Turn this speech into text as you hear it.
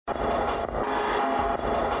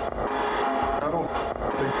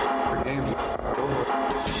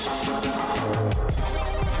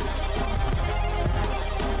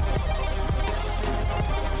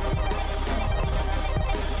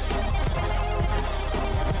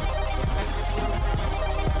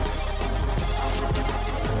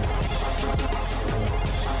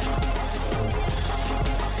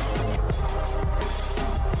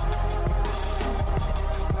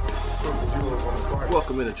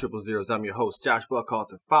Triple Zeros. I'm your host, Josh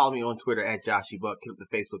Buckalter. Follow me on Twitter at JoshyBuck. Hit up the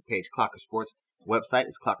Facebook page, Clocker Sports. Website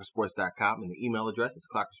is clockersports.com, and the email address is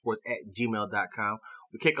clockersports@gmail.com.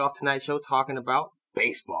 We kick off tonight's show talking about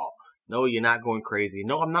baseball. No, you're not going crazy.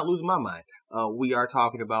 No, I'm not losing my mind. We are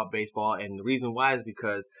talking about baseball, and the reason why is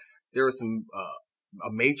because there was a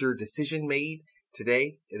major decision made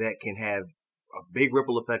today that can have a big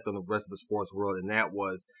ripple effect on the rest of the sports world, and that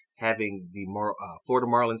was having the Florida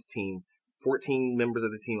Marlins team, 14 members of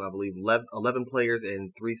the team, I believe, 11 players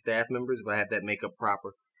and 3 staff members, if I have that makeup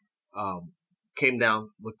proper, came down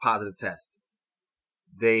with positive tests.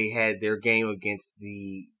 They had their game against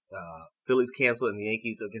the Phillies canceled, and the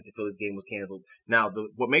Yankees against the Phillies game was canceled. Now,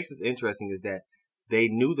 what makes this interesting is that they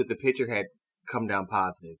knew that the pitcher had come down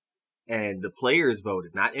positive, and the players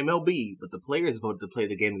voted, not MLB, but the players voted to play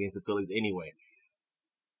the game against the Phillies anyway.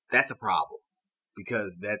 That's a problem,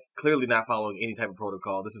 because that's clearly not following any type of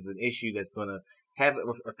protocol. This is an issue that's going to have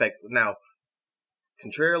an effect. Now,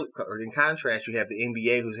 in contrast, you have the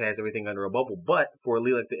NBA, who has everything under a bubble. But for a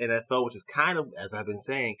league like the NFL, which is kind of, as I've been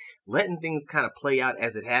saying, letting things kind of play out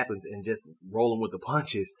as it happens and just rolling with the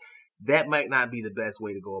punches, that might not be the best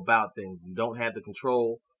way to go about things. You don't have the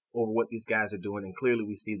control over what these guys are doing, and clearly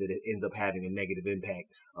we see that it ends up having a negative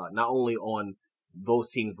impact, not only on those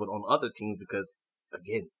teams, but on other teams, because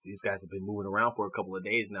again, these guys have been moving around for a couple of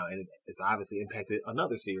days now, and it's obviously impacted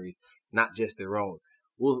another series, not just their own.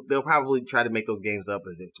 They'll probably try to make those games up.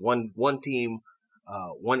 If it's one team,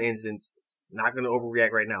 one instance, not going to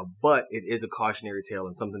overreact right now, but it is a cautionary tale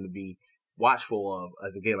and something to be watchful of.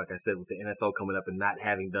 As again, like I said, with the NFL coming up and not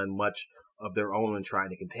having done much of their own and trying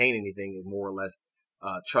to contain anything, is more or less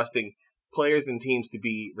trusting players and teams to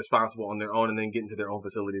be responsible on their own and then get into their own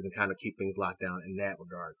facilities and kind of keep things locked down in that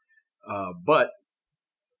regard. But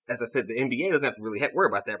as I said, the NBA doesn't have to really worry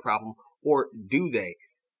about that problem, or do they?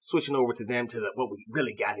 Switching over to them, what we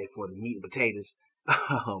really got here for, the meat and potatoes.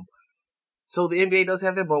 So the NBA does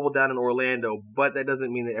have their bubble down in Orlando, but that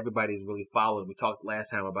doesn't mean that everybody's really following. We talked last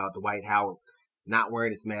time about Dwight Howard not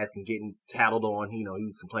wearing his mask and getting tattled on. He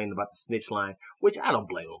was complaining about the snitch line, which I don't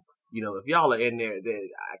blame him. If y'all are in there,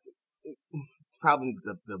 it's probably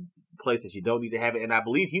the place that you don't need to have it. And I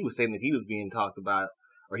believe he was saying that he was being talked about,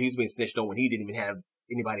 or he was being snitched on when he didn't even have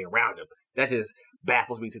anybody around him. That just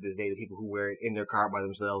baffles me to this day, the people who wear it in their car by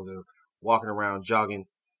themselves or walking around, jogging,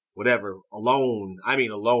 whatever, alone. I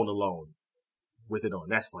mean, alone with it on.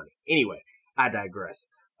 That's funny. Anyway, I digress.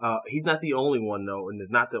 He's not the only one, though, and is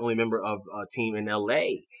not the only member of a team in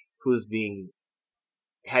LA who's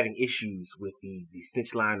having issues with the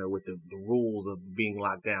snitch line or with the rules of being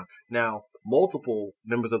locked down. Now, multiple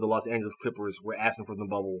members of the Los Angeles Clippers were absent from the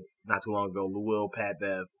bubble not too long ago. Lou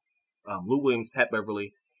Williams, Pat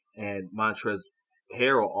Beverly, and Montrezl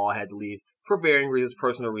Harrell all had to leave for varying reasons,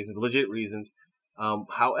 personal reasons, legit reasons.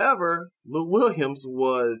 However, Lou Williams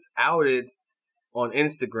was outed on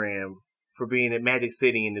Instagram for being at Magic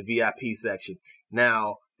City in the VIP section.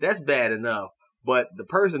 Now, that's bad enough, but the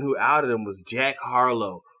person who outed him was Jack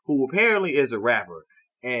Harlow, who apparently is a rapper.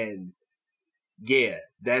 And yeah,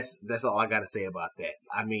 that's all I gotta say about that.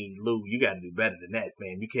 I mean, Lou, you gotta do better than that,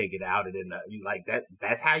 fam. You can't get outed in like that.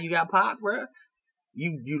 That's how you got popped, bruh.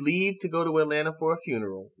 You leave to go to Atlanta for a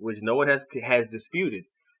funeral, which no one has disputed,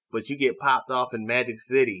 but you get popped off in Magic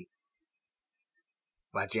City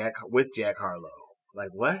with Jack Harlow.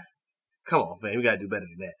 Like, what? Come on, fam. We gotta do better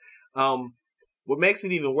than that. What makes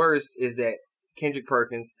it even worse is that Kendrick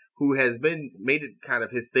Perkins, who has made it kind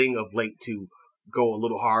of his thing of late to go a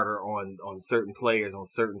little harder on certain players, on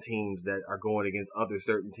certain teams that are going against other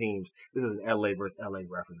certain teams. This is an LA versus LA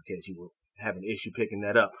reference in case you were have an issue picking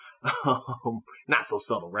that up. Not so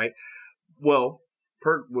subtle, right? Well,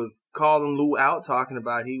 Perk was calling Lou out, talking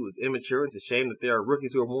about he was immature. It's a shame that there are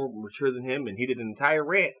rookies who are more mature than him, and he did an entire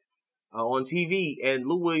rant on TV. And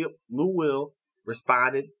Lou Will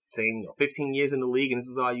responded, saying, 15 years in the league, and this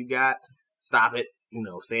is all you got. Stop it.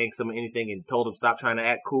 Saying anything, and told him stop trying to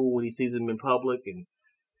act cool when he sees him in public. And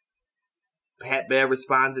Pat Bev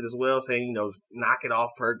responded as well, saying, knock it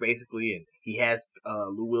off, Perk, basically. And he has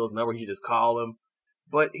Lou Will's number. He should just call him.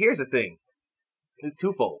 But here's the thing. It's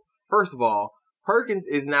twofold. First of all, Perkins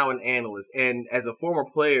is now an analyst. And as a former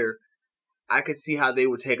player, I could see how they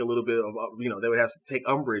would take a little bit of, they would have to take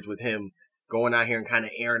umbrage with him going out here and kind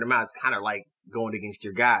of airing him out. It's kind of like going against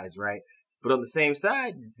your guys, right? But on the same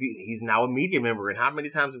side, he's now a media member. And how many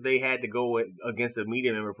times have they had to go against a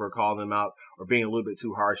media member for calling them out or being a little bit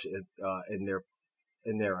too harsh in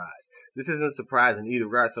their eyes? This isn't surprising either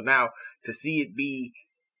regard. So now to see it be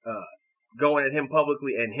going at him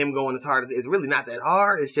publicly and him going as hard as it's really not that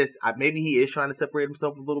hard. It's just maybe he is trying to separate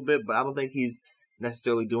himself a little bit, but I don't think he's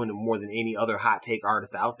necessarily doing it more than any other hot take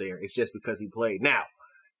artist out there. It's just because he played. Now,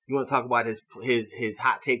 you want to talk about his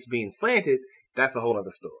hot takes being slanted? That's a whole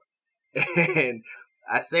other story. And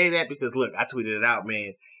I say that because look, I tweeted it out,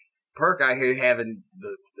 man. Perk out here having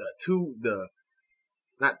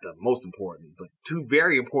not the most important, but two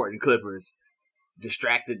very important Clippers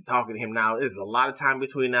distracted talking to him now. There's a lot of time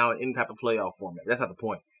between now and any type of playoff format. That's not the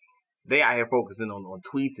point. They out here focusing on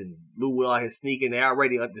tweets and Lou Will out here sneaking. They're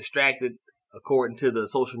already distracted according to the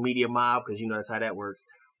social media mob, because you know that's how that works.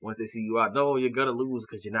 Once they see you out, no, you're going to lose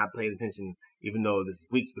because you're not paying attention, even though this is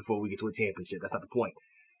weeks before we get to a championship. That's not the point.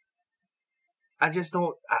 I just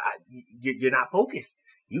don't, you're not focused.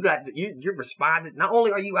 You're responding. Not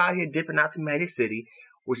only are you out here dipping out to Magic City,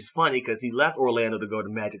 which is funny because he left Orlando to go to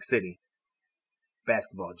Magic City.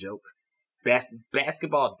 Basketball joke.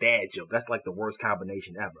 Basketball dad joke. That's like the worst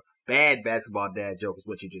combination ever. Bad basketball dad joke is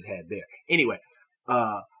what you just had there. Anyway,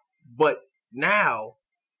 but now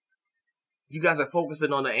you guys are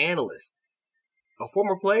focusing on the analyst. A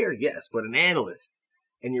former player, yes, but an analyst.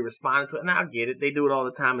 And you're responding to it. And I get it. They do it all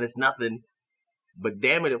the time and it's nothing. But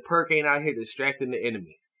damn it, if Perk ain't out here distracting the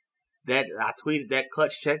enemy. I tweeted that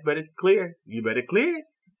clutch check better clear. You better clear it.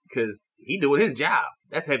 Because he doing his job.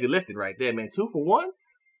 That's heavy lifting right there, man. 2 for 1.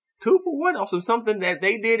 2 for 1 off of something that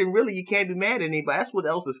they did, and really you can't be mad at anybody. That's what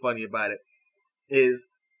else is funny about it, is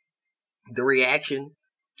the reaction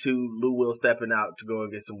to Lou Will stepping out to go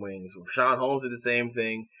and get some wings. Sean Holmes did the same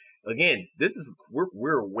thing. Again,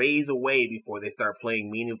 we're ways away before they start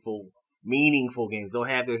playing meaningful games. They'll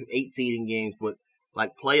have their 8 seeding games, but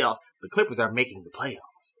like playoffs, the Clippers are making the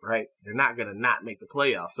playoffs, right? They're not going to not make the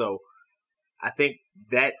playoffs. So I think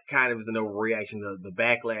that kind of is an overreaction, the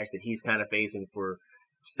backlash that he's kind of facing for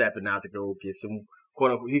stepping out to go get some,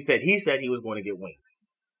 quote unquote, he said he was going to get wings.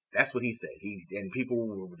 That's what he said. And people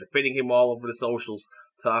were defending him all over the socials,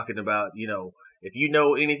 talking about, if you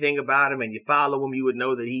know anything about him and you follow him, you would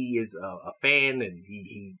know that he is a fan, and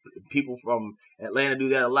people from Atlanta do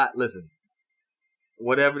that a lot. Listen,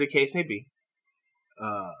 whatever the case may be,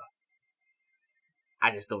 I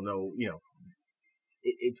just don't know,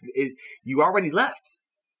 you already left.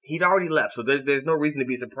 He'd already left, so there's no reason to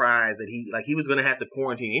be surprised that he was going to have to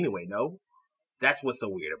quarantine anyway. No, that's what's so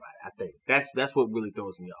weird about it. I think that's what really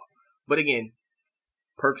throws me off. But again,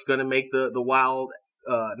 Perk's going to make the wild,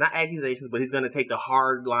 not accusations, but he's going to take the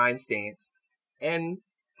hard line stance, and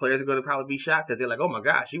players are going to probably be shocked because they're like, "Oh my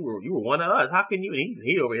gosh, you were one of us. How can you?" And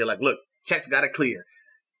he over here like, "Look, checks got to clear,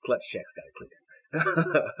 clutch checks got to clear."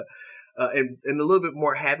 And a little bit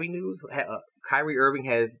more happy news: Kyrie Irving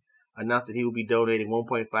has announced that he will be donating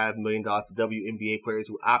 $1.5 million to WNBA players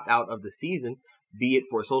who opt out of the season, be it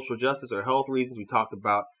for social justice or health reasons. We talked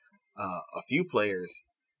about a few players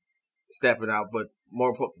stepping out, but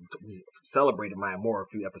more important, we celebrated mine more a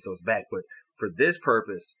few episodes back. But for this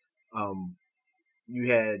purpose, you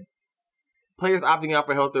had players opting out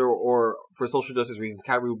for health or for social justice reasons.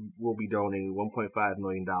 Kyrie will be donating $1.5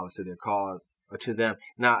 million to their cause or to them.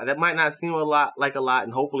 Now, that might not seem like a lot,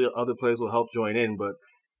 and hopefully other players will help join in, but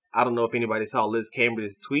I don't know if anybody saw Liz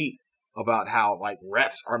Cambridge's tweet about how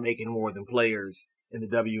refs are making more than players in the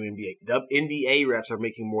WNBA. The NBA refs are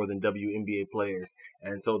making more than WNBA players.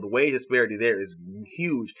 And so the wage disparity there is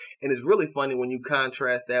huge. And it's really funny when you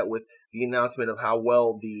contrast that with the announcement of how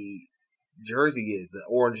well the jersey is, the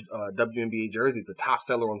orange WNBA jersey is the top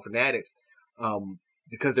seller on Fanatics,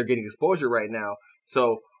 because they're getting exposure right now.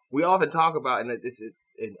 So we often talk about, and it's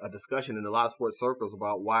a discussion in a lot of sports circles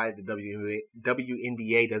about why the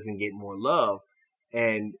WNBA doesn't get more love.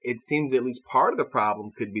 And it seems at least part of the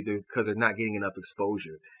problem could be because they're not getting enough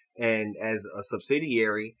exposure. And as a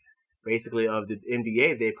subsidiary, basically, of the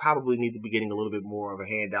NBA, they probably need to be getting a little bit more of a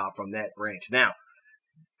handout from that branch. Now,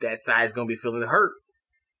 that side is going to be feeling hurt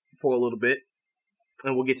for a little bit,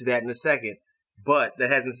 and we'll get to that in a second. But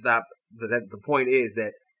that hasn't stopped. The point is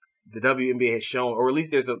that the WNBA has shown, or at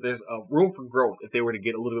least there's a room for growth if they were to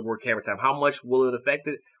get a little bit more camera time. How much will it affect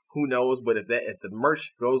it? Who knows? But if the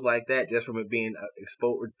merch goes like that, just from it being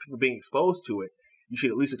exposed, people being exposed to it, you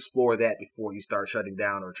should at least explore that before you start shutting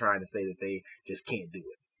down or trying to say that they just can't do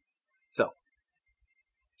it. So,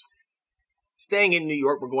 staying in New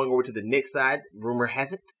York, we're going over to the Knicks side. Rumor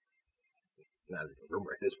has it, not a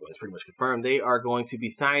rumor at this point, it's pretty much confirmed, they are going to be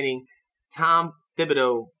signing Tom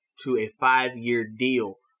Thibodeau to a 5-year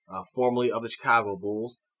deal, formerly of the Chicago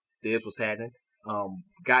Bulls. This was happening.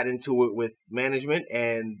 Got into it with management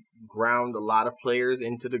and ground a lot of players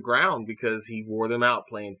into the ground because he wore them out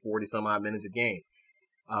playing 40 some odd minutes a game.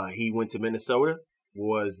 He went to Minnesota,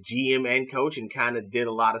 was GM and coach, and kind of did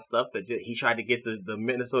a lot of stuff that he tried to get the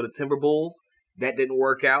Minnesota Timberwolves. That didn't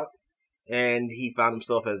work out. and he found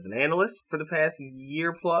himself as an analyst for the past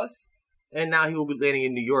year plus, and now he will be landing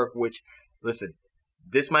in New York, which, listen,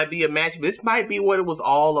 this might be a match. This might be what it was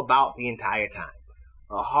all about the entire time.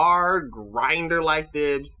 A hard grinder like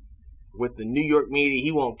Thibs with the New York media.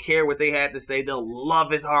 He won't care what they have to say. They'll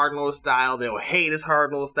love his hard-nosed style. They'll hate his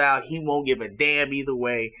hard-nosed style. He won't give a damn either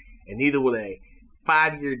way, and neither will they.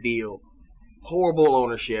 5-year deal, horrible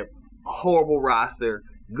ownership, a horrible roster.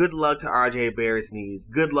 Good luck to R.J. Barrett's knees.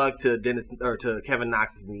 Good luck to to Kevin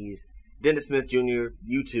Knox's knees. Dennis Smith Jr.,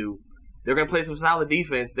 you too. They're gonna play some solid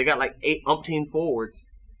defense. They got like 8 umpteen forwards.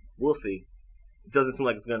 We'll see. It doesn't seem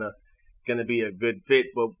like it's gonna be a good fit,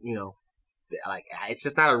 but like it's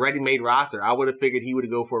just not a ready-made roster. I would have figured he would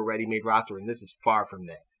go for a ready-made roster, and this is far from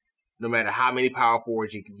that. No matter how many power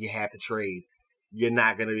forwards you have to trade, you're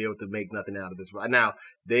not going to be able to make nothing out of this. Now,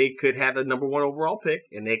 they could have the number 1 overall pick,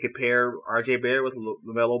 and they could pair R.J. Barrett with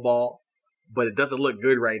LaMelo Ball, but it doesn't look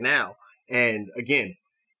good right now. And again,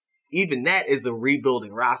 even that is a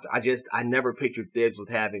rebuilding roster. I never pictured Thibs with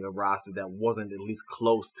having a roster that wasn't at least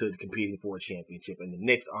close to competing for a championship, and the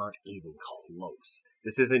Knicks aren't even close.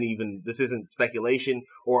 This isn't speculation,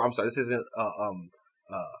 or I'm sorry, this isn't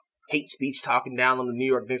hate speech talking down on the New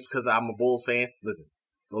York Knicks because I'm a Bulls fan. Listen,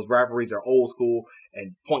 those rivalries are old school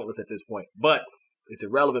and pointless at this point, but it's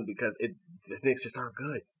irrelevant because the Knicks just aren't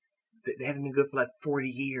good. They haven't been good for like 40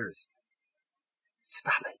 years.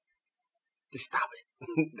 Stop it. Just stop it.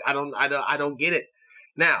 I don't get it.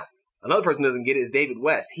 Now, another person who doesn't get it is David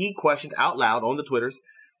West. He questioned out loud on the Twitters,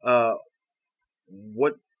 how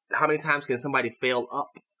many times can somebody fail up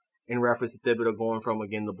in reference to Thibodeau going from,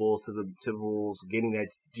 again, the Bulls to the Bulls, getting that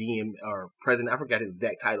GM or president, I forgot his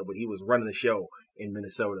exact title, but he was running the show in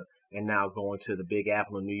Minnesota and now going to the Big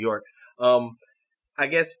Apple in New York. I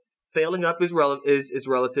guess failing up is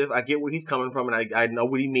relative. I get where he's coming from, and I know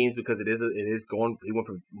what he means because it is going. He went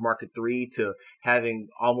from market 3 to having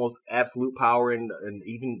almost absolute power, and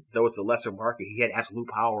even though it's a lesser market, he had absolute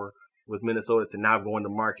power with Minnesota to now going to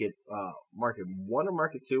market 1 or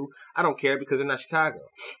market 2. I don't care because they're not Chicago.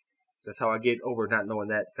 That's how I get over not knowing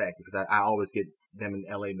that fact because I always get them in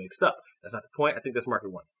LA mixed up. That's not the point. I think that's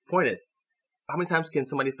market 1. Point is, how many times can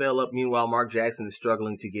somebody fail up? Meanwhile, Mark Jackson is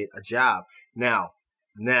struggling to get a job. Now,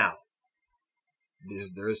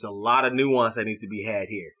 there's a lot of nuance that needs to be had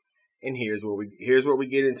here, and here's where we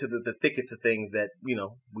get into the thickets of things that we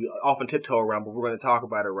often tiptoe around, but we're going to talk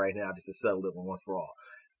about it right now just to settle it once for all.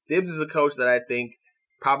 Thibs is a coach that I think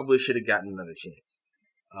probably should have gotten another chance.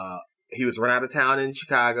 He was run out of town in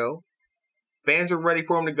Chicago. Fans were ready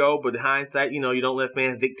for him to go, but in hindsight, you don't let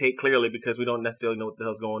fans dictate clearly because we don't necessarily know what the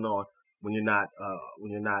hell's going on when you're not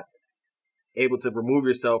able to remove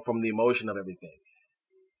yourself from the emotion of everything.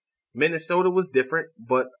 Minnesota was different,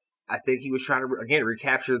 but I think he was trying to again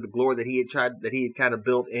recapture the glory that he had kind of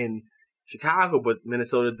built in Chicago. But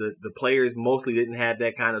Minnesota, the players mostly didn't have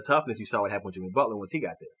that kind of toughness. You saw what happened with Jimmy Butler once he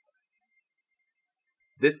got there.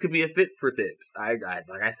 This could be a fit for Thibs. Like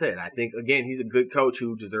I said, I think again he's a good coach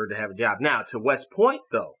who deserved to have a job. Now to West Point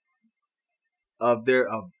though, of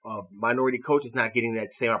minority coaches not getting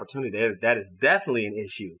that same opportunity, that is definitely an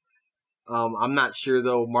issue. I'm not sure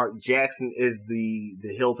though Mark Jackson is the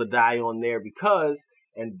hill to die on there because,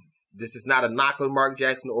 and this is not a knock on Mark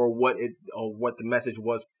Jackson or what the message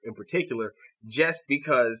was in particular, just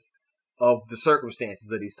because of the circumstances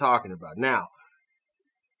that he's talking about. Now,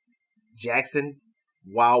 Jackson,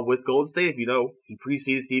 while with Golden State, he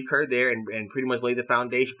preceded Steve Kerr there and pretty much laid the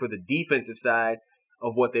foundation for the defensive side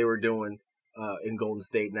of what they were doing in Golden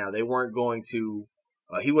State. Now, they weren't going to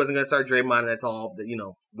he wasn't going to start Draymond, that's all,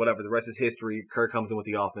 whatever. The rest is history. Kerr comes in with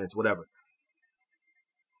the offense, whatever.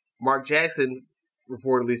 Mark Jackson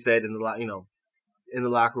reportedly said in the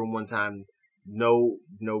locker room one time, no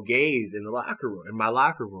gays in my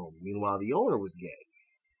locker room. Meanwhile, the owner was gay.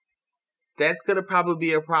 That's going to probably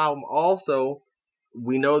be a problem. Also,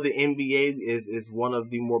 we know the NBA is one of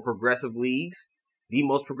the more progressive leagues. The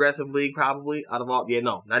most progressive league probably out of all. Yeah,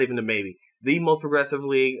 no, not even the maybe. The most progressive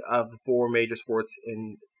league of the 4 major sports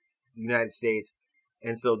in the United States.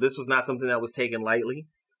 And so this was not something that was taken lightly.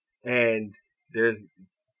 And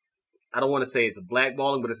I don't want to say it's a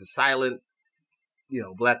blackballing, but it's a silent,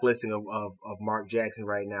 blacklisting of Mark Jackson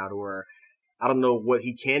right now to where I don't know what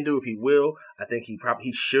he can do if he will. I think he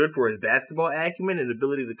should for his basketball acumen and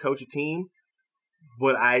ability to coach a team.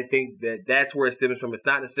 But I think that's where it stems from. It's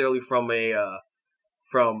not necessarily from a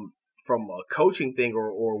coaching thing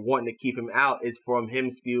or wanting to keep him out. It's from him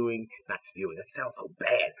not spewing, that sounds so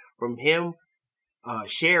bad. From him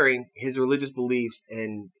sharing his religious beliefs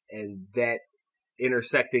and that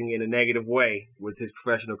intersecting in a negative way with his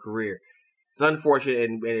professional career. It's unfortunate,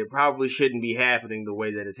 and it probably shouldn't be happening the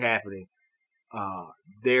way that it's happening.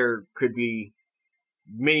 There could be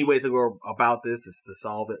many ways to go about this to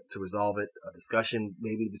solve it, to resolve it. A discussion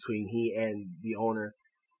maybe between he and the owner,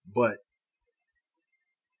 but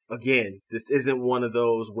again, this isn't one of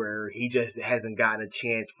those where he just hasn't gotten a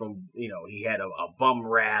chance from, he had a bum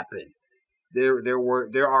rap, and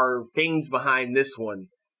there are things behind this one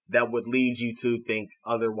that would lead you to think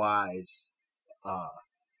otherwise.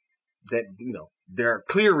 That, there are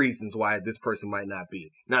clear reasons why this person might not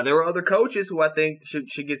be. Now, there are other coaches who I think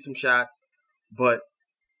should get some shots, but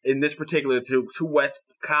in this particular, to Wes'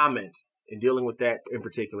 comment in dealing with that in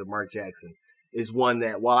particular, Mark Jackson is one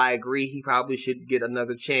that, while I agree he probably should get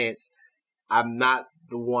another chance, I'm not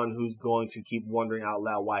the one who's going to keep wondering out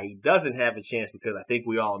loud why he doesn't have a chance, because I think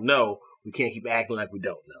we all know we can't keep acting like we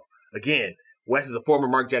don't know. Again, Wes is a former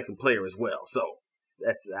Mark Jackson player as well, so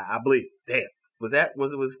that's, I believe. Damn, was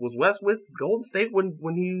Wes with Golden State when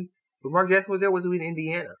Mark Jackson was there? Was he in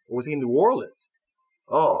Indiana, or was he in New Orleans?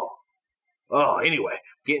 Anyway,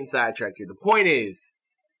 getting sidetracked here. The point is,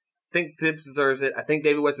 I think Thibs deserves it. I think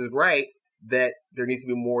David West is right that there needs to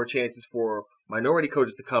be more chances for minority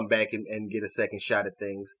coaches to come back and get a second shot at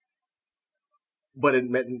things. But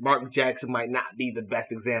Mark Jackson might not be the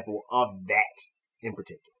best example of that in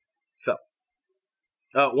particular. So,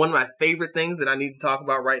 one of my favorite things that I need to talk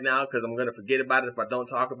about right now, because I'm going to forget about it if I don't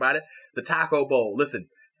talk about it, the Tacko Bol. Listen,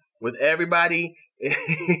 with everybody,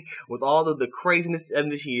 with all of the craziness of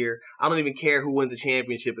this year, I don't even care who wins the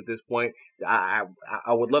championship at this point. I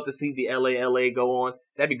would love to see the LA go on.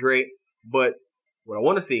 That'd be great. But what I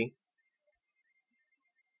want to see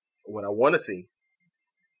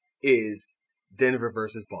is Denver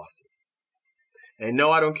versus Boston. And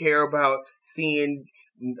no, I don't care about seeing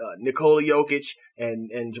Nikola Jokic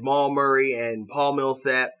and Jamal Murray and Paul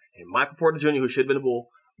Millsap and Michael Porter Jr., who should have been a Bull,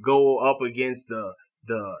 go up against the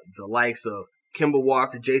likes of Kemba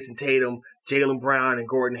Walker, Jason Tatum, Jaylen Brown, and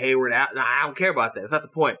Gordon Hayward. I don't care about that. That's not the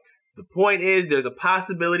point. The point is, there's a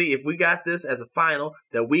possibility, if we got this as a final,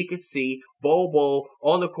 that we could see Bol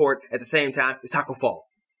on the court at the same time as Tacko Fall.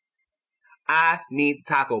 I need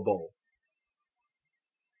the Tacko Bol.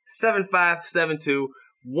 7'5", 7'2".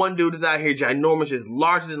 One dude is out here ginormous, just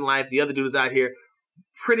larger than life. The other dude is out here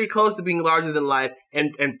pretty close to being larger than life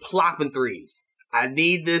and plopping threes. I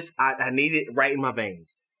need this. I need it right in my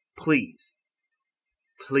veins. Please,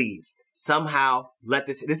 somehow let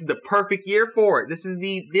this. This is the perfect year for it. This is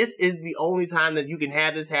the only time that you can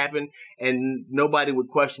have this happen, and nobody would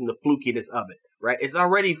question the flukiness of it. Right? It's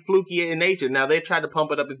already fluky in nature. Now they've tried to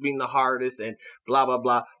pump it up as being the hardest and blah blah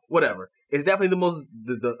blah. Whatever. It's definitely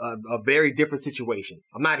a very different situation.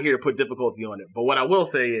 I'm not here to put difficulty on it, but what I will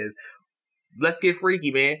say is, let's get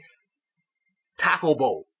freaky, man. Tacko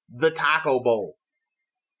Bol, the Tacko Bol.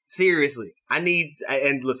 Seriously, and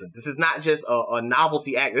listen, this is not just a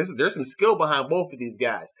novelty act. There's some skill behind both of these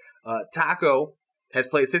guys. Tacko has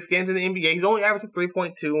played 6 games in the NBA. He's only averaging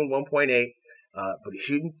 3.2 and 1.8, but he's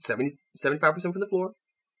shooting 75% from the floor,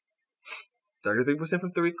 33%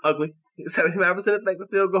 from threes, ugly, 75% effective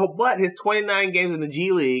field goal. But his 29 games in the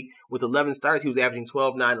G League with 11 starts, he was averaging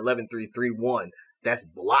 12, 9, 11, 3, 3, 1. That's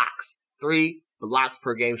blocks. 3 blocks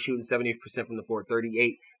per game, shooting 70% from the floor,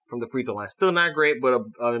 38 from the free throw line. Still not great, but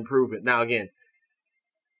an improvement. Now, again,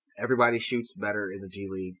 everybody shoots better in the G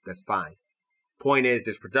League. That's fine. Point is,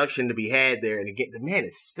 there's production to be had there. And again, the man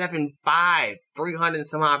is 7'5", 300 and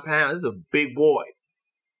some odd pounds. This is a big boy.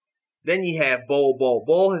 Then you have Bol.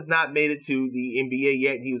 Bol has not made it to the NBA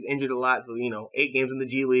yet. He was injured a lot, so, 8 games in the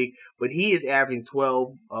G League. But he is averaging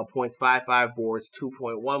 12 points, 5 boards,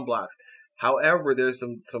 2.1 blocks. However, there's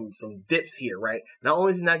some dips here, right? Not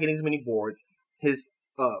only is he not getting as many boards, his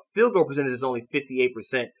field goal percentage is only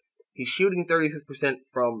 58%. He's shooting 36%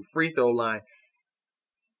 from free throw line.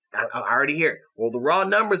 I already hear it. Well, the raw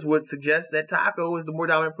numbers would suggest that Tacko is the more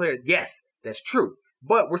dominant player. Yes, that's true.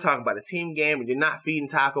 But we're talking about a team game, and you're not feeding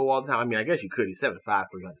Tacko all the time. I mean, I guess you could. He's 7'5",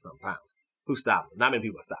 300-something pounds. Who's stopping him? Not many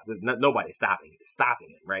people are stopping. Nobody's stopping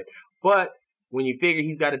him, right? But when you figure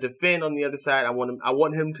he's got to defend on the other side, I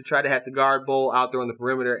want him to try to have to guard Bol out there on the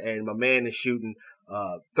perimeter, and my man is shooting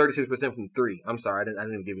 36% from 3. I'm sorry, I didn't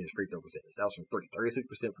even give you his free throw percentage. That was from 3.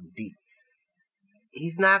 36% from deep.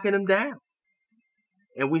 He's knocking him down.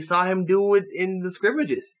 And we saw him do it in the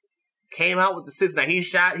scrimmages. Came out with the 6. Now,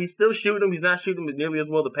 he's still shooting them. He's not shooting them nearly as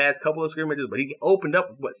well the past couple of scrimmages, but he opened up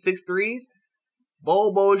with, 6 threes?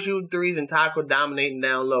 Bol shooting threes and Tacko dominating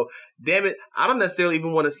down low. Damn it, I don't necessarily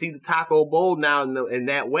even want to see the Tacko Bol now in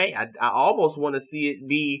that way. I almost want to see it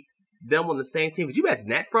be them on the same team. Could you imagine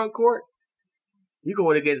that front court? You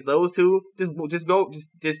going against those two?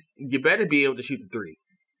 You better be able to shoot the 3.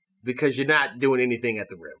 because you're not doing anything at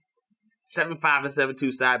the rim. 7-5 and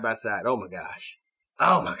 7-2 side by side. Oh my gosh.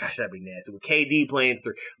 Oh my gosh, that'd be nasty. With KD playing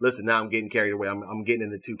 3. Listen, now I'm getting carried away. I'm getting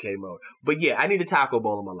into 2K mode. But yeah, I need a Tacko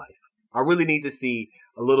Bol in my life. I really need to see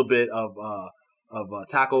a little bit of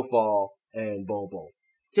Tacko Fall and Bol.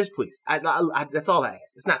 Just please. That's all I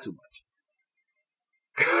ask. It's not too much.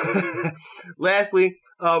 Lastly,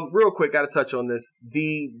 real quick, got to touch on this.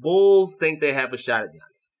 The Bulls think they have a shot at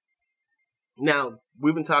Giannis. Now,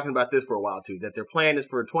 we've been talking about this for a while, too, that their plan is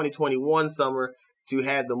for 2021 summer to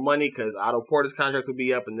have the money because Otto Porter's contract will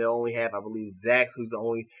be up and they'll only have, I believe, Zach's, who's the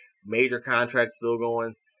only major contract still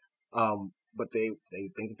going. But they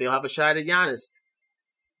think that they'll have a shot at Giannis.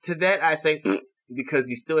 To that, I say, because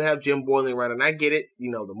you still have Jim Boylan around, and I get it.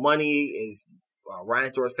 You know, the money is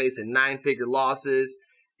Reinsdorf's facing 9-figure losses,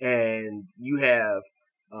 and you have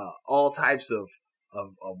all types of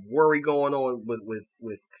worry going on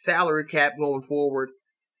with salary cap going forward.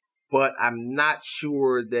 But I'm not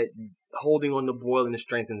sure that holding on to Boylan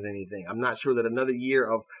strengthens anything. I'm not sure that another year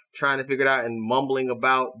of trying to figure it out and bumbling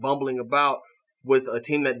about with a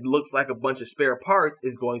team that looks like a bunch of spare parts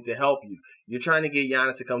is going to help you. You're trying to get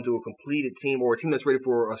Giannis to come to a completed team or a team that's ready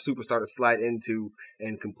for a superstar to slide into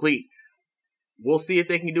and complete. We'll see if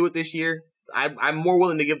they can do it this year. I'm more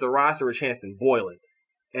willing to give the roster a chance than Boylan.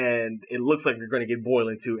 And it looks like you're going to get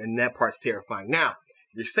Boylan too, and that part's terrifying. Now,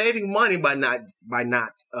 you're saving money by not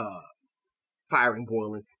firing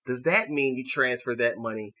Boylan. Does that mean you transfer that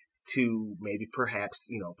money to maybe perhaps,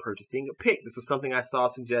 purchasing a pick? This was something I saw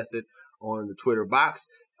suggested on the Twitter box.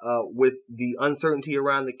 With the uncertainty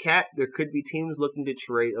around the cap, there could be teams looking to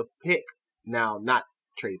trade a pick. Now, not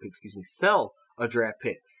trade a pick, sell a draft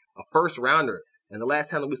pick, a first rounder. And the last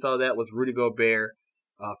time that we saw that was Rudy Gobert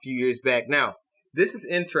a few years back. Now, this is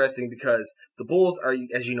interesting because the Bulls are,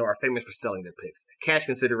 as you know, are famous for selling their picks. Cash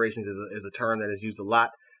considerations is a term that is used a lot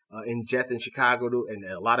in Chicago, and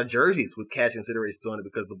a lot of jerseys with cash considerations on it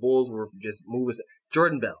because the Bulls were just moving.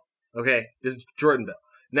 Jordan Bell, okay? Just Jordan Bell.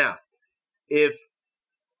 Now, if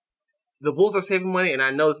the Bulls are saving money, and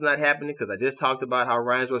I know it's not happening because I just talked about how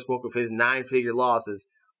Reinsdorf spoke of his 9-figure losses,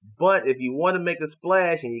 but if you want to make a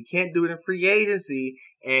splash and you can't do it in free agency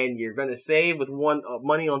and you're going to save with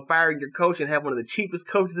money on firing your coach and have one of the cheapest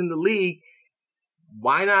coaches in the league,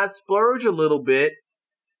 why not splurge a little bit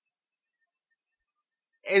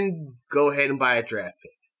and go ahead and buy a draft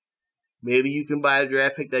pick? Maybe you can buy a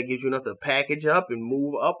draft pick that gives you enough to package up and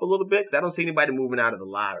move up a little bit because I don't see anybody moving out of the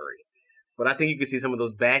lottery. But I think you can see some of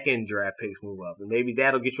those back-end draft picks move up. And maybe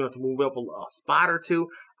that'll get you enough to move up a spot or two.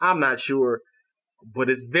 I'm not sure.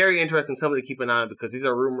 But it's very interesting, something to keep an eye on because these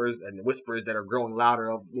are rumors and whispers that are growing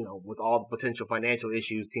louder of, with all the potential financial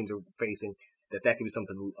issues teams are facing, that could be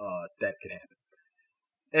something that could happen.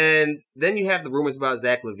 And then you have the rumors about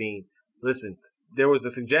Zach LaVine. Listen, there was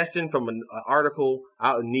a suggestion from an article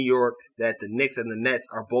out in New York that the Knicks and the Nets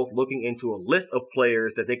are both looking into a list of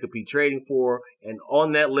players that they could be trading for. And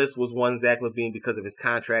on that list was one Zach LaVine because of his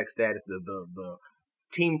contract status, the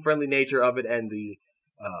team-friendly nature of it, and the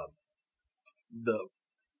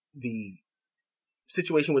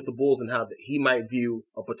situation with the Bulls and how he might view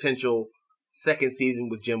a potential second season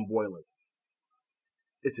with Jim Boylan.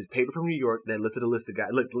 It's a paper from New York that listed a list of guys.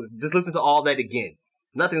 Look, just listen to all that again.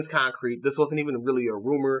 Nothing's concrete. This wasn't even really a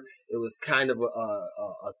rumor. It was kind of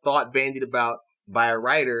a thought bandied about by a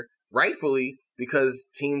writer, rightfully, because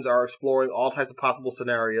teams are exploring all types of possible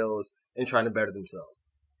scenarios and trying to better themselves.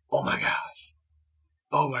 Oh my gosh.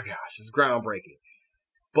 It's groundbreaking.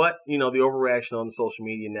 But, the overreaction on the social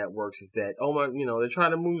media networks is that, they're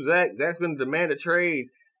trying to move Zach. Zach's going to demand a trade.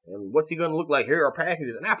 And what's he going to look like? Here are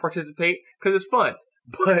packages. And I participate because it's fun.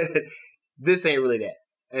 But this ain't really that.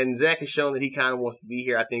 And Zach has shown that he kind of wants to be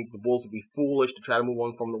here. I think the Bulls would be foolish to try to move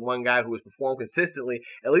on from the one guy who has performed consistently.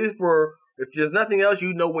 At least if there's nothing else,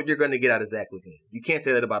 you know what you're going to get out of Zach LaVine. You can't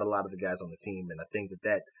say that about a lot of the guys on the team. And I think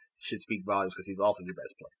that should speak volumes because he's also your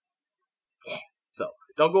best player. Yeah. So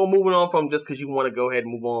don't go moving on from him just because you want to go ahead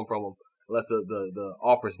and move on from him unless the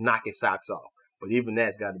offers knock his socks off. But even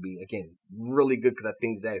that's got to be, again, really good because I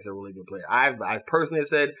think Zach's a really good player. I personally have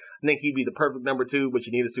said I think he'd be the perfect number 2, but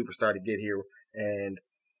you need a superstar to get here. And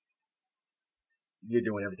you're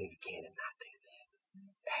doing everything you can and not do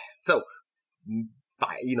that. So,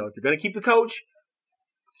 if you're going to keep the coach,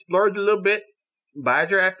 splurge a little bit, buy a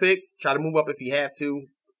draft pick, try to move up if you have to.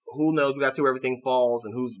 Who knows? We got to see where everything falls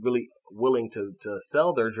and who's really willing to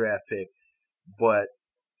sell their draft pick. But,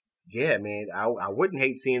 yeah, man, I wouldn't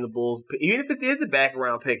hate seeing the Bulls, even if it is a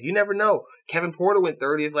back-around pick. You never know. Kevin Porter went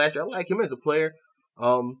 30th last year. I like him as a player.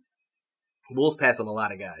 Bulls pass on a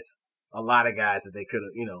lot of guys. A lot of guys that they could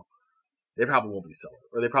have, they probably won't be selling.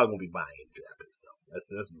 Or they probably won't be buying draft picks, though.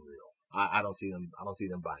 Let's be real. I don't see them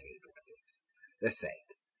buying anything like this. That's sad.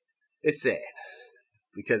 It's sad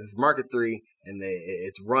because it's market 3 and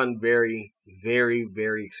it's run very, very,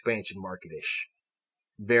 very expansion market-ish.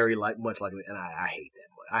 Very much like it, and I hate that.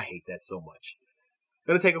 I hate that so much.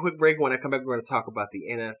 Gonna take a quick break. When I come back, we're gonna talk about the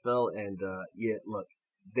NFL and look,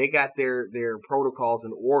 they got their protocols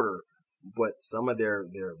in order, but some of their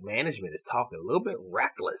management is talking a little bit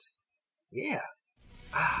reckless. Yeah.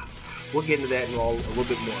 We'll get into that and a little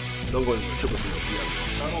bit more. Don't go into the triple zeros.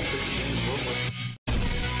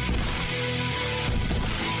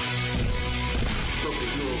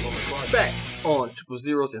 Back on triple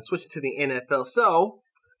zeros and switching to the NFL. So,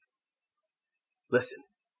 listen.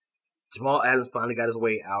 Jamal Adams finally got his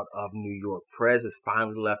way out of New York. Prez has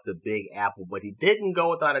finally left the Big Apple, but he didn't go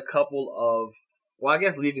without a couple of, well, I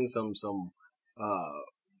guess leaving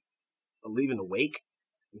leaving a wake.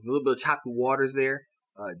 There's a little bit of choppy waters there.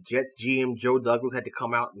 Jets GM Joe Douglas had to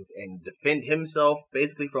come out and defend himself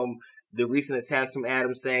basically from the recent attacks from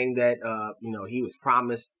Adams, saying that he was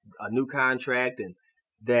promised a new contract and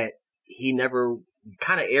that he never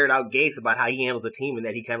kind of aired out Gates about how he handles the team and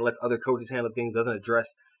that he kind of lets other coaches handle things, doesn't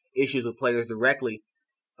address issues with players directly.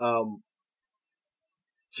 Joe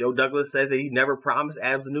Douglas says that he never promised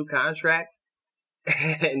Adams a new contract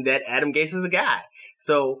and that Adam Gase is the guy.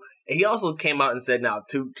 So he also came out and said, now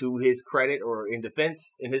to his credit or in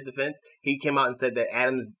his defense, he came out and said that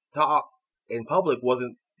Adams' talk in public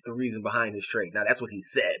wasn't the reason behind his trade. Now that's what he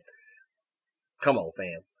said. Come on,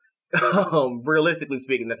 fam. Realistically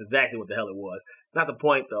speaking, that's exactly what the hell it was. Not the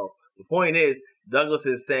point though. The point is, Douglas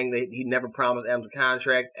is saying that he never promised Adams a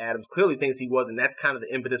contract. Adams clearly thinks he was, and that's kind of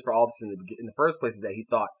the impetus for all this in the first place, is that he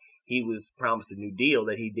thought he was promised a new deal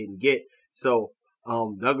that he didn't get. So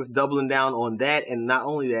Douglas doubling down on that, and not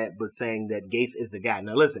only that, but saying that Gates is the guy.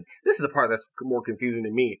 Now listen, this is the part that's more confusing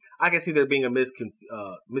to me. I can see there being a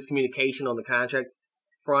miscommunication on the contract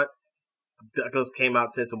front. Douglas came out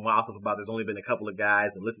and said some wild stuff about there's only been a couple of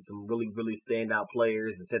guys and listed some really, really standout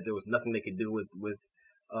players and said there was nothing they could do with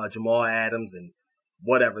Jamal Adams and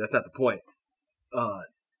whatever. That's not the point.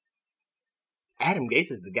 Adam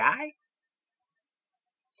Gase is the guy?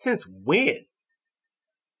 Since when?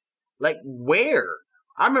 Like, where?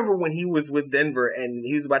 I remember when he was with Denver and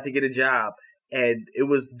he was about to get a job, and it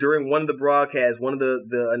was during one of the broadcasts, one of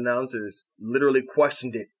the announcers literally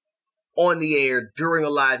questioned it on the air during a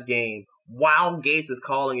live game while Gase is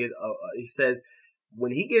calling it. He said,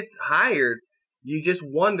 when he gets hired, you just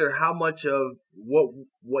wonder how much of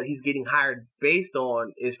what he's getting hired based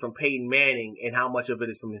on is from Peyton Manning and how much of it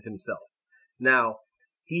is from himself. Now,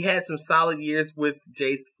 he had some solid years with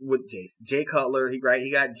Jay Cutler. He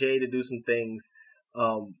got Jay to do some things.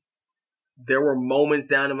 There were moments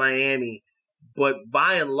down in Miami, but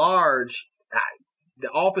by and large,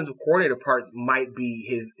 the offensive coordinator parts might be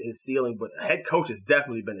his ceiling, but head coach has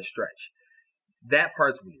definitely been a stretch. That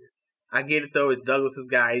part's weird. I get it though. It's Douglas's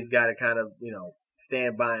guy. He's got to kind of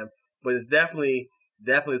stand by him, but it's definitely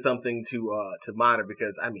something to monitor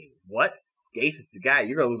because I mean, what? Gase is the guy.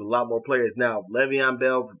 You're gonna lose a lot more players now. Le'Veon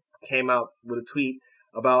Bell came out with a tweet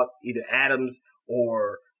about either Adams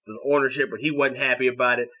or the ownership, but he wasn't happy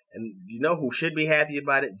about it. And you know who should be happy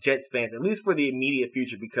about it? Jets fans, at least for the immediate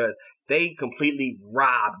future, because they completely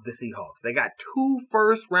robbed the Seahawks. They got 2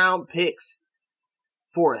 first-round picks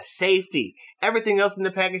for a safety. Everything else in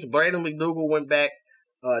the package, Brandon McDougal went back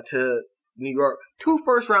to New York. 2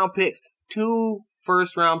 first-round picks. 2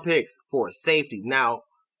 first-round picks for a safety. Now,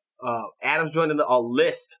 Adams joined in a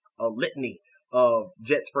litany of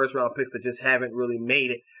Jets first-round picks that just haven't really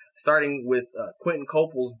made it. Starting with Quentin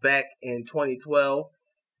Coples back in 2012,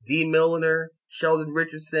 D. Milliner, Sheldon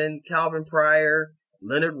Richardson, Calvin Pryor,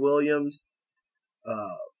 Leonard Williams,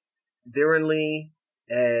 Darren Lee,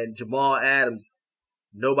 and Jamal Adams.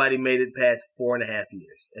 Nobody made it past 4.5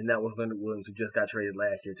 years, and that was Leonard Williams, who just got traded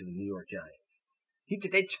last year to the New York Giants.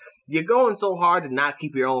 You're going so hard to not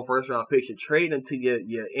keep your own first-round picks. You're trading them to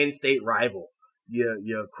your in-state rival,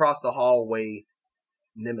 your across-the-hallway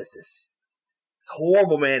nemesis. It's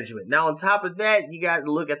horrible management. Now, on top of that, you got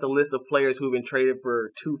to look at the list of players who've been traded for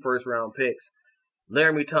 2 first-round picks.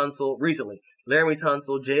 Laramie Tunsil,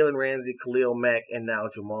 Jalen Ramsey, Khalil Mack, and now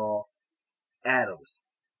Jamal Adams.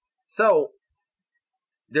 So,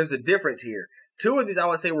 there's a difference here. 2 of these, I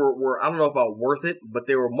would say, were I don't know about worth it, but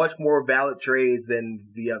they were much more valid trades than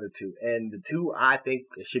the other 2. And the 2, I think,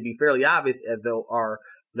 should be fairly obvious, though, are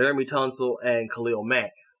Laramie Tunsil and Khalil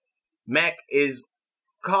Mack. Mack is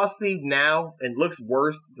costly now and looks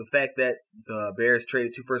worse, the fact that the Bears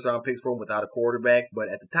traded 2 first-round picks for him without a quarterback. But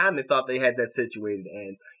at the time, they thought they had that situated.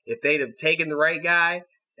 And if they'd have taken the right guy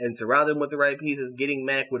and surround him with the right pieces, getting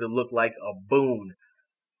Mack would have looked like a boon.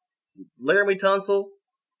 Laramie Tunsil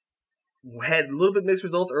had a little bit mixed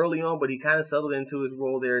results early on, but he kind of settled into his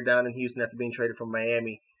role there down in Houston after being traded from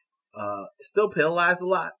Miami. Still penalized a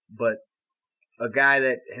lot, but a guy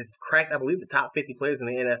that has cracked, I believe, the top 50 players in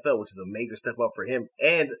the NFL, which is a major step up for him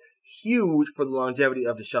and huge for the longevity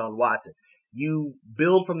of Deshaun Watson. You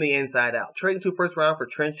build from the inside out. Trading 2 first round for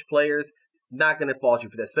trench players, not going to fault you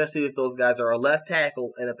for that, especially if those guys are a left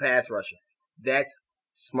tackle and a pass rusher. That's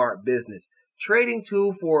smart business. Trading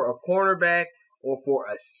 2 for a cornerback or for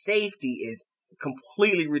a safety is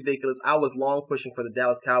completely ridiculous. I was long pushing for the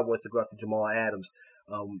Dallas Cowboys to go after Jamal Adams.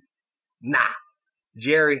 Nah.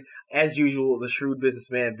 Jerry, as usual, the shrewd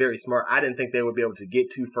businessman, very smart. I didn't think they would be able to get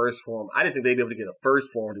 2 firsts for him. I didn't think they'd be able to get a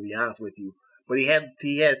first for him, to be honest with you. But he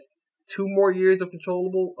has 2 more years of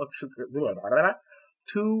controllability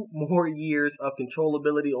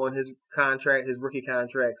on his contract, his rookie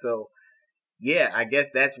contract. So, yeah, I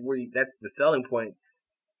guess that's the selling point.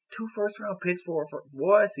 2 first round picks for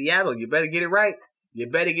boy, Seattle. You better get it right.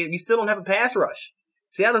 You still don't have a pass rush.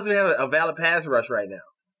 Seattle doesn't have a valid pass rush right now.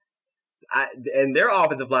 And their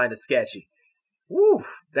offensive line is sketchy. Woo,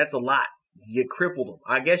 that's a lot. You crippled them.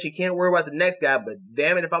 I guess you can't worry about the next guy, but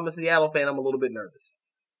damn it, if I'm a Seattle fan, I'm a little bit nervous.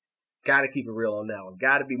 Got to keep it real on that one.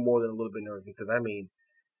 Got to be more than a little bit nervous because,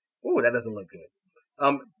 that doesn't look good.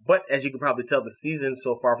 But as you can probably tell, the season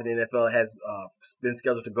so far for the NFL has been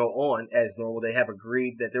scheduled to go on as normal. They have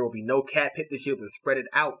agreed that there will be no cap hit this year, but spread it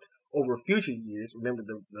out over future years. Remember,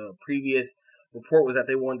 the previous report was that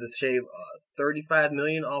they wanted to shave $35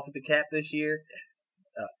 million off of the cap this year.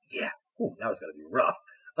 That was going to be rough.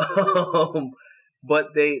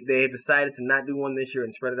 But they have decided to not do one this year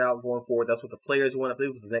and spread it out going forward. That's what the players want. I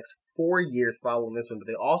believe it was the next 4 years following this one. But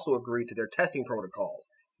they also agreed to their testing protocols.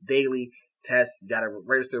 Daily tests. You got to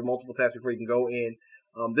register multiple tests before you can go in.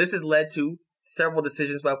 This has led to several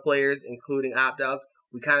decisions by players, including opt-outs.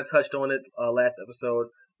 We kind of touched on it last episode.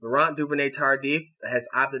 Laurent Duvernay-Tardif has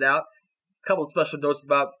opted out. Couple of special notes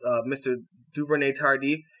about Mr.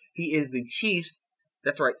 Duvernay-Tardif. He is the Chiefs,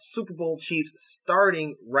 that's right, Super Bowl Chiefs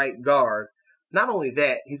starting right guard. Not only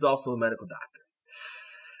that, he's also a medical doctor.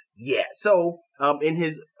 Yeah, so in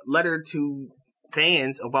his letter to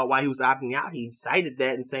fans about why he was opting out, he cited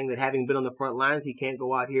that and saying that having been on the front lines, he can't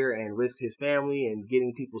go out here and risk his family and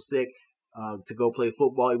getting people sick to go play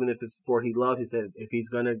football, even if it's a sport he loves. He said if he's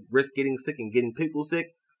going to risk getting sick and getting people sick,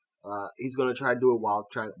 he's going to try to do it while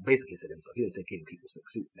trying. Basically, he said himself. He didn't say getting people sick.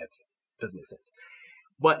 See, that doesn't make sense.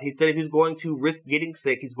 But he said if he's going to risk getting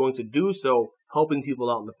sick, he's going to do so helping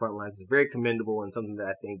people out in the front lines. It's very commendable and something that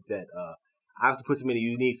I think that obviously puts him in a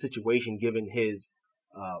unique situation given his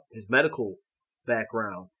medical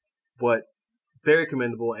background. But very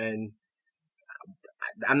commendable, and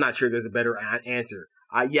I'm not sure there's a better answer.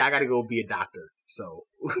 I got to go be a doctor. So,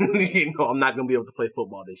 I'm not going to be able to play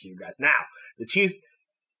football this year, guys. Now, the Chiefs,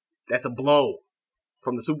 that's a blow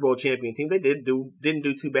from the Super Bowl champion team. They didn't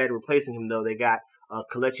do too bad replacing him, though. They got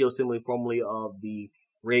Kelechi Osemele, formerly of the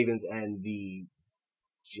Ravens and the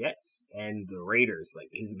Jets and the Raiders. Like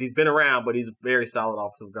he's been around, but he's a very solid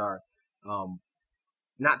offensive guard.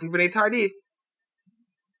 Not Duvernay-Tardif,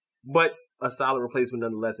 but a solid replacement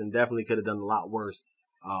nonetheless, and definitely could have done a lot worse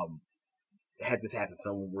had this happened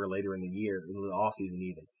somewhere later in the year, in the offseason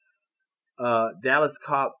even. Dallas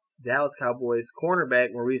Cowboys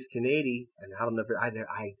cornerback Maurice Kennedy, and I don't know if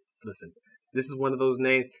I listen. This is one of those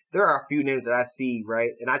names. There are a few names that I see,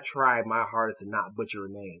 right, and I try my hardest to not butcher a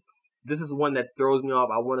name. This is one that throws me off.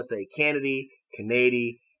 I want to say Kennedy,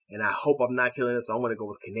 and I hope I'm not killing it, so I'm going to go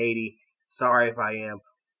with Kennedy. Sorry if I am.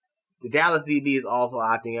 The Dallas DB is also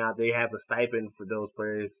opting out. They have a stipend for those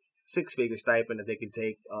players, 6-figure stipend that they can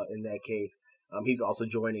take in that case. He's also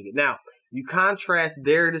joining it. Now, you contrast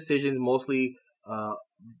their decisions, mostly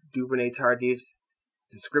Duvernay-Tardif's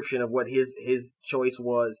description of what his choice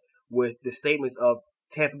was, with the statements of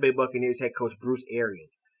Tampa Bay Buccaneers head coach Bruce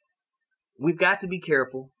Arians. We've got to be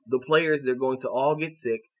careful. The players, they're going to all get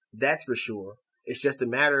sick. That's for sure. It's just a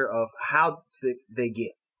matter of how sick they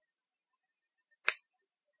get.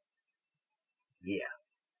 Yeah.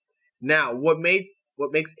 Now, what makes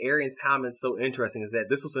Arians' comments so interesting is that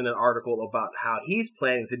this was in an article about how he's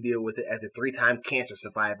planning to deal with it as a 3-time cancer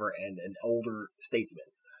survivor and an older statesman,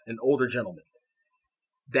 an older gentleman.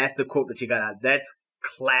 That's the quote that you got out. That's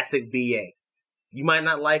classic BA. You might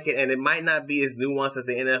not like it, and it might not be as nuanced as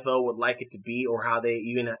the NFL would like it to be, or how they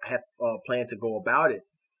even have planned to go about it.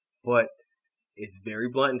 But it's very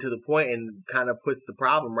blunt and to the point, and kind of puts the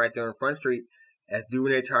problem right there in Front Street. As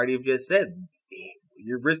Duvernay-Tardif just said,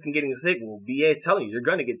 you're risking getting sick. Well, BA is telling you, you're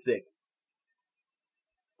going to get sick.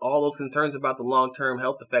 all those concerns about the long-term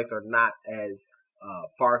health effects are not as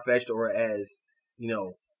far-fetched or as,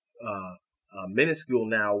 minuscule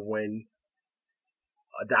now when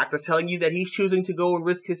a doctor's telling you that he's choosing to go and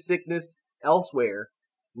risk his sickness elsewhere.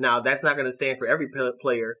 Now, that's not going to stand for every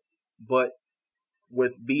player, but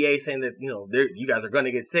with BA saying that, you guys are going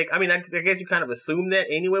to get sick. I mean, I guess you kind of assume that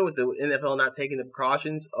anyway with the NFL not taking the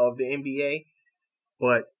precautions of the NBA,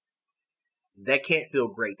 but that can't feel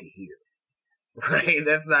great to hear, right?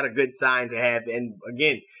 That's not a good sign to have. And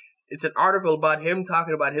again, it's an article about him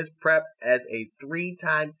talking about his prep as a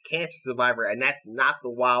 3-time cancer survivor, and that's not the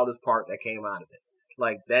wildest part that came out of it.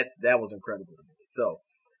 Like, that was incredible to me. So,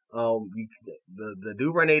 the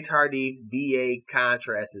Duvernay Tardif BA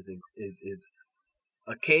contrast is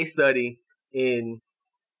a case study in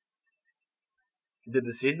the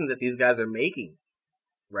decision that these guys are making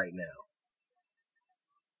right now.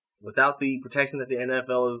 Without the protection that the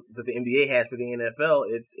NBA has for the NFL,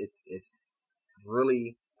 it's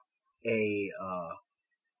really a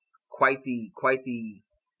quite the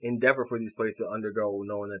endeavor for these players to undergo,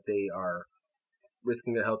 knowing that they are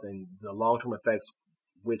risking their health and the long-term effects,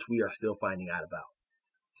 which we are still finding out about.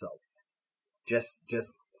 So, just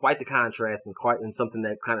quite the contrast, and something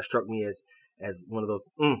that kind of struck me as one of those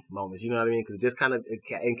moments. You know what I mean? Because it just kind of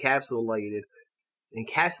encapsulated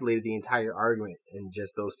the entire argument in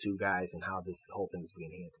just those two guys and how this whole thing is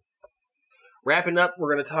being handled. Wrapping up,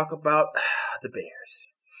 we're going to talk about the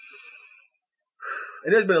Bears.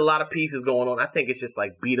 And there's been a lot of pieces going on. I think it's just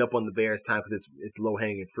like beat up on the Bears time because it's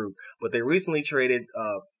low-hanging fruit. But they recently traded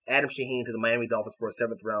Adam Shaheen to the Miami Dolphins for a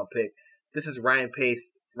 7th-round pick. This is Ryan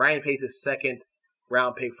Pace's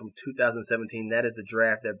second-round pick from 2017. That is the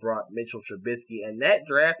draft that brought Mitchell Trubisky. And that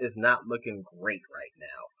draft is not looking great right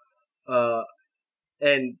now.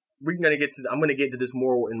 And I'm going to get to this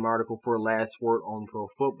more in my article for Last Word on Pro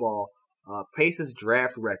Football. Pace's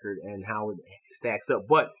draft record and how it stacks up.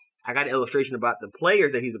 But I got an illustration about the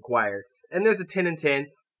players that he's acquired. And there's a 10-10,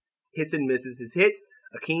 hits and misses. His hits,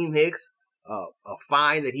 Akeem Hicks, a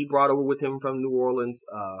find that he brought over with him from New Orleans,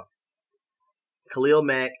 Khalil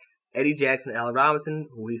Mack, Eddie Jackson, Allen Robinson,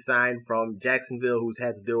 who he signed from Jacksonville, who's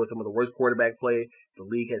had to deal with some of the worst quarterback play the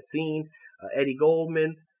league has seen, Eddie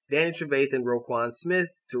Goldman, Danny Trevathan, Roquan Smith,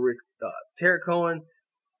 Tarek Cohen,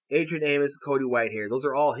 Adrian Amos, Cody Whitehair. Those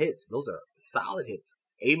are all hits. Those are solid hits.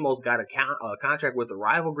 Amos got a contract with the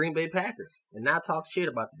rival Green Bay Packers and now talk shit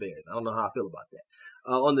about the Bears. I don't know how I feel about that.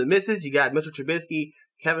 On the misses, you got Mitchell Trubisky,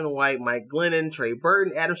 Kevin White, Mike Glennon, Trey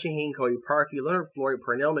Burton, Adam Shaheen, Cody Parkey, Leonard Floyd,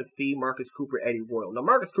 Pernell McPhee, Marcus Cooper, Eddie Royal. Now,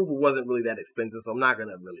 Marcus Cooper wasn't really that expensive, so I'm not going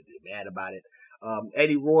to really be mad about it.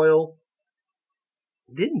 Eddie Royal.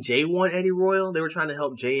 Didn't Jay want Eddie Royal? They were trying to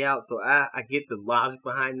help Jay out, so I get the logic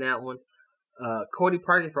behind that one. Cody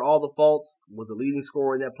Parkey, for all the faults, was the leading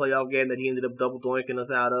scorer in that playoff game that he ended up double doinking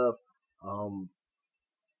us out of.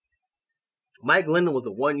 Mike Glennon was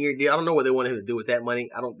a 1-year deal. I don't know what they wanted him to do with that money.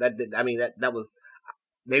 That was,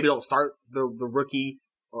 maybe don't start the rookie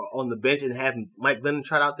on the bench and have Mike Glennon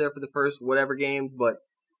trot out there for the first whatever game. But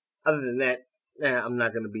other than that, I'm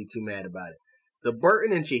not going to be too mad about it. The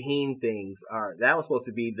Burton and Shaheen things that was supposed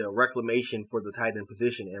to be the reclamation for the tight end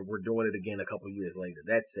position, and we're doing it again a couple years later.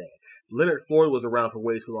 That's sad. Leonard Floyd was around for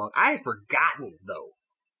way too long. I had forgotten, though,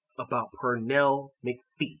 about Pernell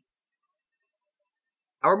McPhee.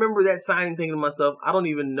 I remember that signing thinking to myself, I don't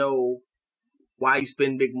even know why you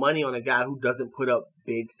spend big money on a guy who doesn't put up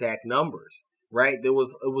big sack numbers, right? It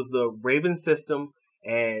was the Ravens system,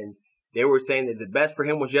 and they were saying that the best for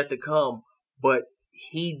him was yet to come, but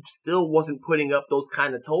he still wasn't putting up those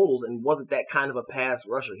kind of totals and wasn't that kind of a pass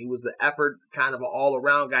rusher. He was the effort kind of an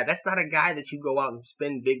all-around guy. That's not a guy that you go out and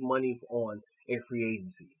spend big money on in free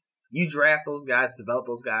agency. You draft those guys, develop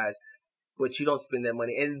those guys, but you don't spend that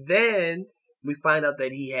money. And then we find out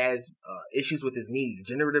that he has issues with his knee,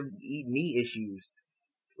 degenerative knee issues.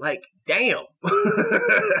 Like, damn.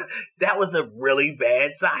 That was a really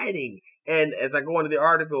bad signing. And as I go into the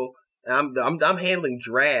article, I'm handling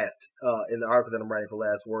draft in the article that I'm writing for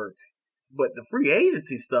Last Word, but the free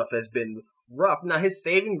agency stuff has been rough. Now his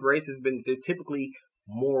saving grace has been they're typically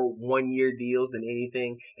more 1-year deals than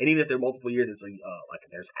anything, and even if they're multiple years, it's like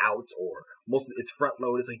there's outs or it's front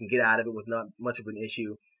loaded so you can get out of it with not much of an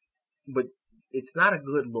issue. But it's not a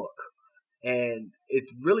good look, and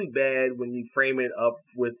it's really bad when you frame it up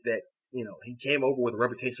with that. He came over with a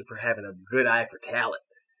reputation for having a good eye for talent.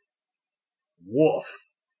 Woof.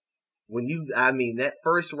 That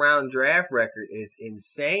first round draft record is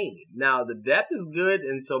insane. Now, the depth is good,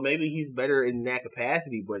 and so maybe he's better in that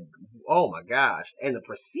capacity, but oh my gosh. And the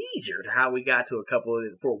procedure to how we got to a couple of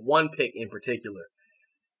this, for one pick in particular,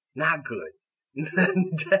 not good.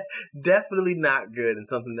 Definitely not good, and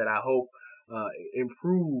something that I hope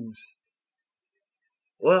improves.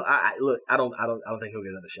 Well, look. I don't think he'll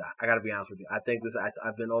get another shot. I got to be honest with you. I think this.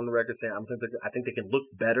 I've been on the record saying I think they can look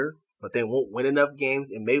better, but they won't win enough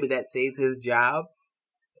games, and maybe that saves his job.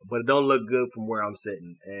 But it don't look good from where I'm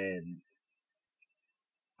sitting, and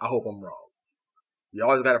I hope I'm wrong. You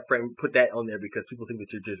always got to put that on there because people think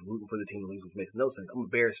that you're just rooting for the team to lose, which makes no sense. I'm a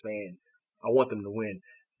Bears fan. I want them to win.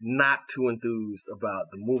 Not too enthused about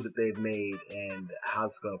the move that they've made and how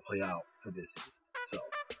it's going to play out for this season. So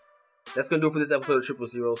that's going to do it for this episode of Triple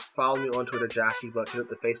Zeros. Follow me on Twitter, Josh Buck. Hit up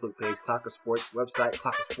the Facebook page, Clocker Sports. Website,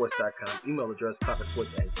 clockersports.com. Email address,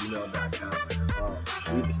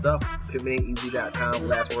 clockersports@gmail.com. Read the stuff, pitmaneasy.com,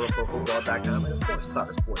 lastwordofprofootball.com, and of course,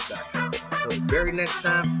 clockersports.com. Until the very next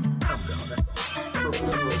time, I'm gone. That's the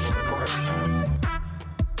Triple Zeros.